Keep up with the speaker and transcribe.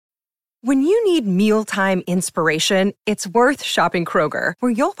When you need mealtime inspiration, it's worth shopping Kroger,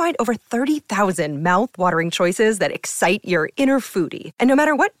 where you'll find over 30,000 mouth-watering choices that excite your inner foodie. And no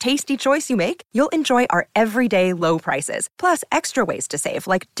matter what tasty choice you make, you'll enjoy our everyday low prices, plus extra ways to save,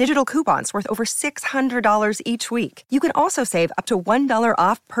 like digital coupons worth over $600 each week. You can also save up to $1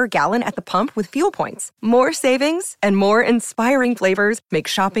 off per gallon at the pump with fuel points. More savings and more inspiring flavors make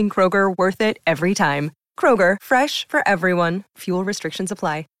shopping Kroger worth it every time. Kroger, fresh for everyone. Fuel restrictions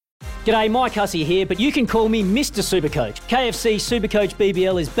apply. G'day, Mike Hussey here, but you can call me Mr. Supercoach. KFC Supercoach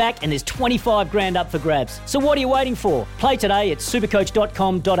BBL is back and there's 25 grand up for grabs. So what are you waiting for? Play today at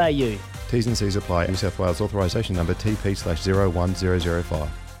supercoach.com.au. T's and C's apply. New South Wales authorisation number TP/01005.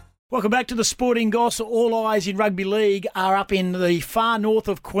 Welcome back to the Sporting Goss. All eyes in rugby league are up in the far north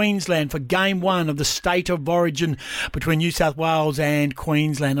of Queensland for Game 1 of the State of Origin between New South Wales and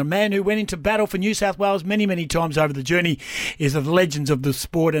Queensland. A man who went into battle for New South Wales many, many times over the journey is the legends of the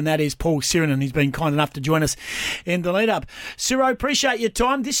sport, and that is Paul Sirinen. He's been kind enough to join us in the lead-up. Siro, appreciate your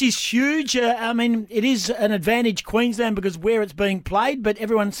time. This is huge. It is an advantage Queensland because where it's being played, but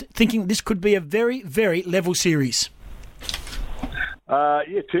everyone's thinking this could be a very, very level series.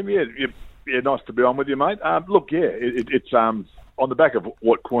 Tim, nice to be on with you, mate. It's on the back of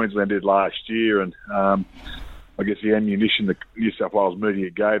what Queensland did last year, and I guess the ammunition the New South Wales media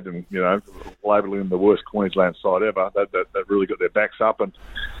gave them, labelling them the worst Queensland side ever. That really got their backs up, and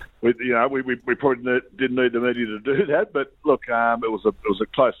we probably didn't need the media to do that. But look, it was a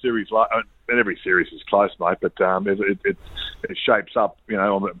close series. And every series is close, mate. But it shapes up,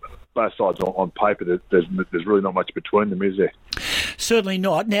 on both sides on paper. There's really not much between them, is there? Certainly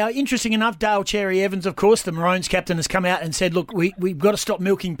not. Now, interesting enough, Dale Cherry Evans, of course, the Maroons captain, has come out and said, look, we've got to stop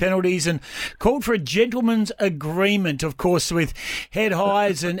milking penalties, and called for a gentleman's agreement, of course, with head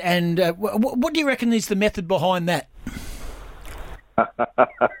highs. And what do you reckon is the method behind that? I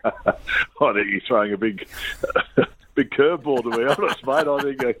think he's throwing a big curveball, to be honest, mate.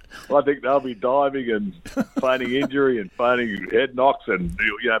 I think they'll be diving and feigning injury and feigning head knocks, and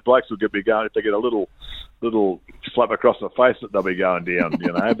blokes will be going if they get a little slap across the face that they'll be going down.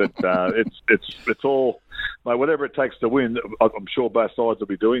 But it's all, mate, whatever it takes to win. I'm sure both sides will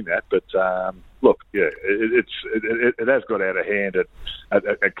be doing that. But it has got out of hand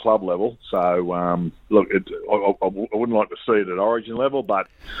at club level. So I wouldn't like to see it at Origin level, but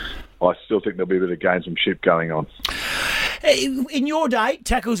I still think there'll be a bit of gamesmanship going on. In your day,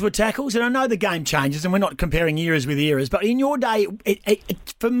 tackles were tackles, and I know the game changes, and we're not comparing eras with eras, but in your day,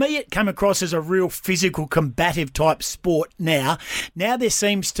 for me, it came across as a real physical, combative type sport now. Now there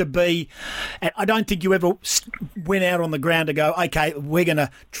seems to be, I don't think you ever went out on the ground to go, okay, we're going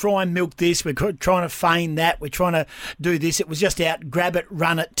to try and milk this, we're trying to feign that, we're trying to do this. It was just out, grab it,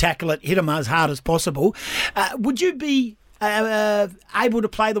 run it, tackle it, hit them as hard as possible. Would you be able to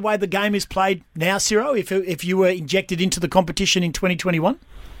play the way the game is played now, Ciro, if you were injected into the competition in 2021?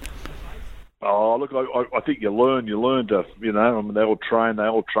 Oh, look, I think you learn to, they all train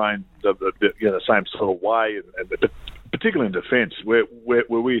the same sort of way, and particularly in defence, where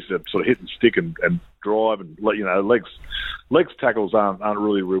we used to sort of hit and stick and drive and legs tackles aren't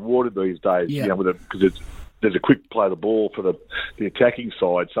really rewarded these days, because there's a quick play of the ball for the attacking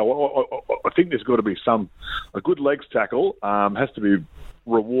side. So I think there's got to be a good legs tackle has to be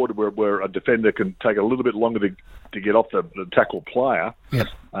rewarded where a defender can take a little bit longer to get off the tackle player. Yep.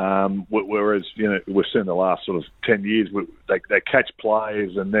 Whereas we've seen the last sort of 10 years they catch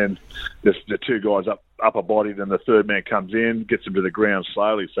plays, and then the two guys up a body, then the third man comes in, gets them to the ground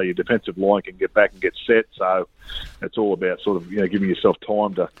slowly, so your defensive line can get back and get set. So it's all about sort of giving yourself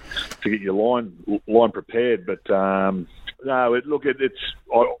time to get your line prepared. But no, it's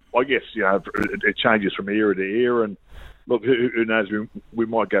I guess it changes from era to era, and look, who knows? We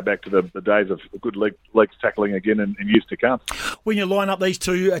might go back to the days of good legs tackling again in years to come. When you line up these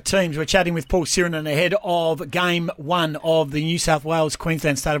two teams, we're chatting with Paul Sirinen ahead of Game 1 of the New South Wales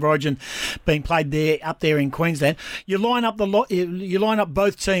Queensland State of Origin being played up there in Queensland. You line up you line up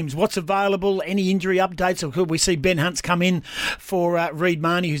both teams. What's available? Any injury updates? Or could we see Ben Hunt's come in for Reed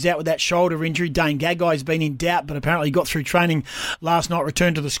Marnie, who's out with that shoulder injury? Dane Gaggai's been in doubt, but apparently got through training last night,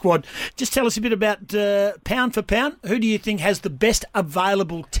 returned to the squad. Just tell us a bit about pound for pound. Who do you think has the best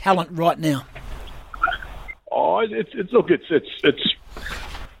available talent right now? Oh, it's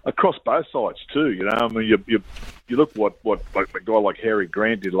across both sides too. You look what a guy like Harry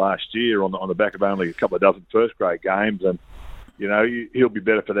Grant did last year on the back of only a couple of dozen first grade games, and you know, he'll be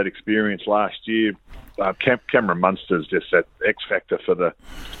better for that experience last year. Cameron Munster's just that X factor for the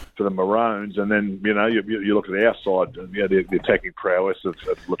Maroons, and then you know you look at our side, and you know, the attacking prowess of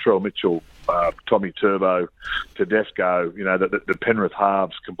Latrell Mitchell, Tommy Turbo, Tedesco. You know the Penrith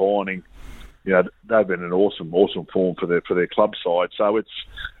halves combining. You know they've been in awesome form for their club side. So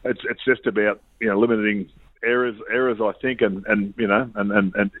it's just about limiting errors I think, and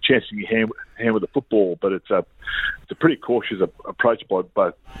chancing your hand with the football. But it's a pretty cautious approach by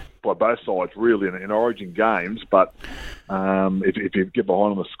both sides really in Origin games. But if you get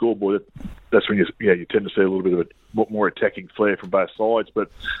behind on the scoreboard, that's when you tend to see a little bit of a more attacking flair from both sides.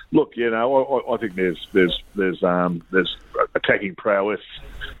 But look, I think there's attacking prowess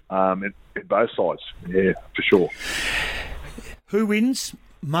in both sides. Yeah, for sure. Who wins?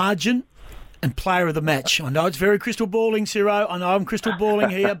 Margin and player of the match. I know it's very crystal balling, Ciro. I know I'm crystal balling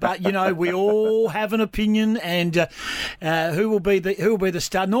here, but we all have an opinion. And who will be the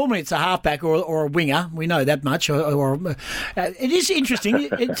star? Normally, it's a halfback or a winger. We know that much. It is interesting.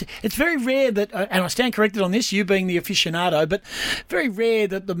 It's very rare that, and I stand corrected on this, you being the aficionado, but very rare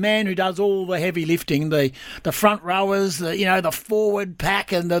that the man who does all the heavy lifting, the front rowers, the forward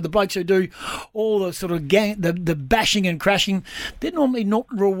pack, and the blokes who do all the sort of the bashing and crashing, they're normally not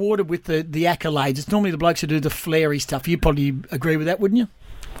rewarded with the accolades. It's normally the blokes who do the flary stuff. You probably agree with that, wouldn't you?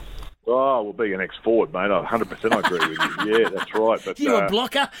 Oh, well, being an ex-forward, mate, 100% I agree with you. Yeah, that's right. But you were a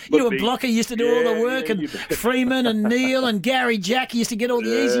blocker. You were a blocker. You used to do all the work, and Freeman and Neil and Gary Jack used to get all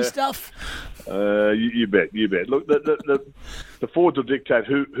the easy stuff. You bet. Look, the forwards will dictate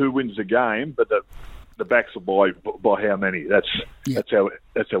who wins the game, but the backs will by how many. That's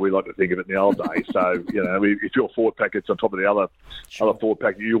how we like to think of it in the old days. So if your forward pack gets on top of the other forward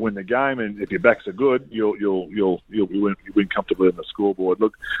pack, you win the game, and if your backs are good, you'll win comfortably on the scoreboard.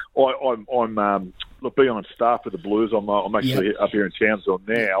 Look, I'm being on staff with the Blues. I'm actually up here in Townsville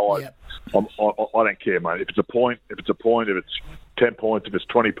now. I don't care, mate. If it's a point, if it's 10 points, if it's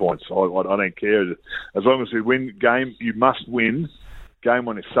 20 points, I don't care. As long as we win game, you must win. Game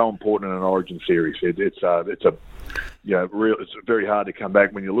one is so important in an Origin series. It's very hard to come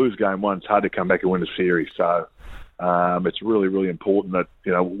back when you lose game one. It's hard to come back and win a series. So it's really, really important that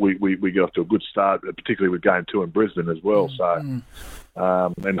we get off to a good start, particularly with game two in Brisbane as well. So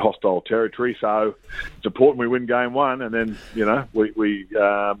in hostile territory. So it's important we win game one, and then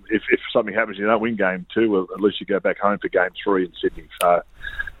if something happens, you don't win game two, well, at least you go back home for game three in Sydney. So.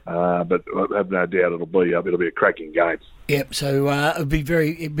 But I have no doubt it'll be a cracking game. Yep. So it'd be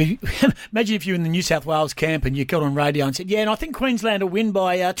imagine if you were in the New South Wales camp and you got on radio and said, "Yeah, and I think Queensland will win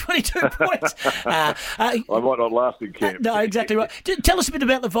by 22 points." I might not last in camp. No, exactly right. Tell us a bit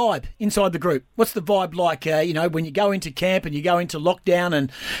about the vibe inside the group. What's the vibe like? When you go into camp and you go into lockdown,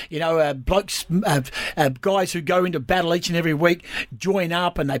 and blokes, guys who go into battle each and every week join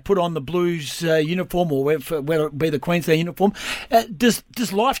up and they put on the Blues uniform or whether it be the Queensland uniform.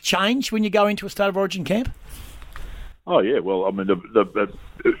 Does life change when you go into a State of Origin camp? Oh yeah, well, I mean,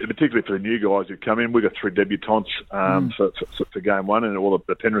 particularly for the new guys who come in, we've got 3 debutants for game one, and all of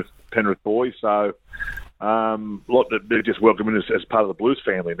the Penrith boys. So, they're just welcoming us as part of the Blues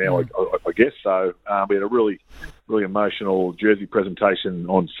family now, I guess. So, we had a really, really emotional jersey presentation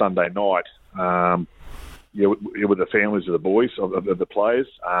on Sunday night. With the families of the boys, of the players.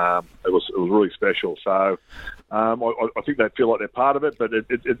 It was really special. So I think they feel like they're part of it, but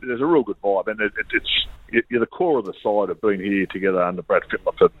there's a real good vibe, and you're the core of the side of being here together under Brad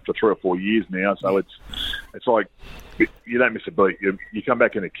Fittler for 3 or 4 years now. So it's like you don't miss a beat. You come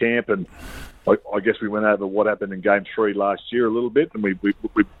back into camp, and I guess we went over what happened in Game 3 last year a little bit, and we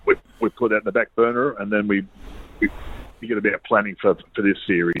put that in the back burner, and then we get about planning for this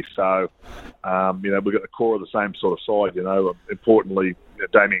series. So, we've got the core of the same sort of side. Importantly,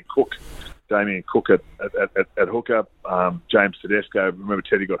 Damien Cook at hooker, James Tedesco. Remember,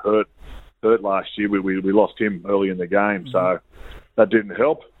 Teddy got hurt last year. We lost him early in the game, so that didn't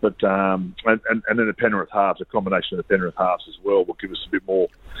help. But and then the Penrith halves, a combination of the Penrith halves as well, will give us a bit more.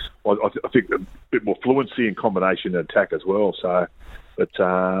 I think a bit more fluency and combination and attack as well. So,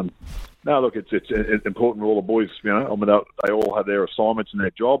 but. No, look, it's important for all the boys. They all have their assignments and their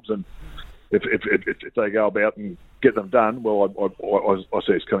jobs, and if they go about and get them done, well, I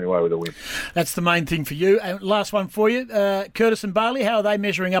see us coming away with a win. That's the main thing for you. Last one for you, Curtis and Bailey. How are they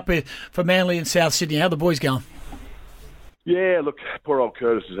measuring up for Manly and South Sydney? How are the boys going? Yeah, look, poor old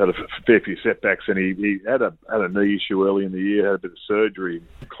Curtis has had a fair few setbacks, and he had a knee issue early in the year, had a bit of surgery,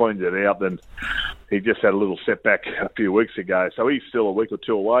 cleaned it out, then he just had a little setback a few weeks ago. So he's still a week or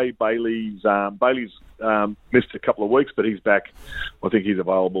two away. Bailey's missed a couple of weeks, but he's back. I think he's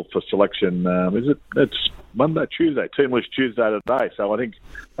available for selection. It's Monday, Tuesday, team list Tuesday today. So I think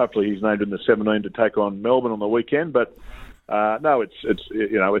hopefully he's named in the 17 to take on Melbourne on the weekend, but. No, it's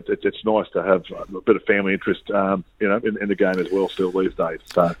nice to have a bit of family interest, in the game as well still these days.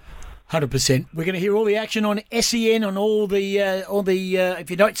 So. 100%. We're going to hear all the action on SEN, on all the if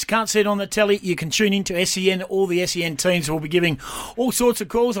you can't see it on the telly, you can tune into SEN. All the SEN teams will be giving all sorts of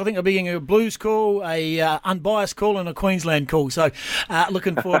calls. I think they'll be giving a Blues call, a unbiased call, and a Queensland call. So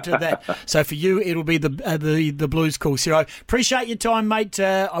looking forward to that. So for you, it'll be the Blues call. Ciro, appreciate your time, mate.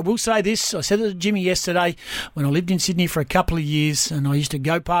 I will say this. I said it to Jimmy yesterday when I lived in Sydney for a couple of years, and I used to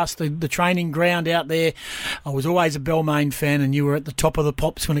go past the training ground out there. I was always a Balmain fan, and you were at the top of the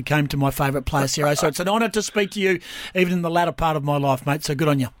pops when it came to my favourite player, Ciro. So it's an honour to speak to you, even in the latter part of my life, mate. So good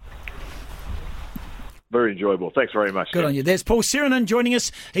on you. Very enjoyable. Thanks very much. Good on you. There's Paul Sirenen joining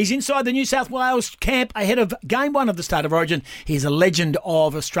us. He's inside the New South Wales camp ahead of Game 1 of the State of Origin. He's a legend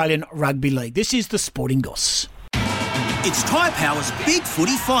of Australian Rugby League. This is the Sporting Goss. It's Tyre Power's Big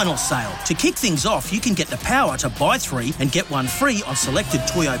Footy Final Sale. To kick things off, you can get the power to buy 3 and get 1 free on selected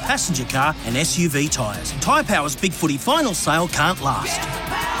Toyo passenger car and SUV tyres. Tyre Power's Big Footy Final Sale can't last.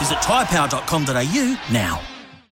 Visit tyrepower.com.au now.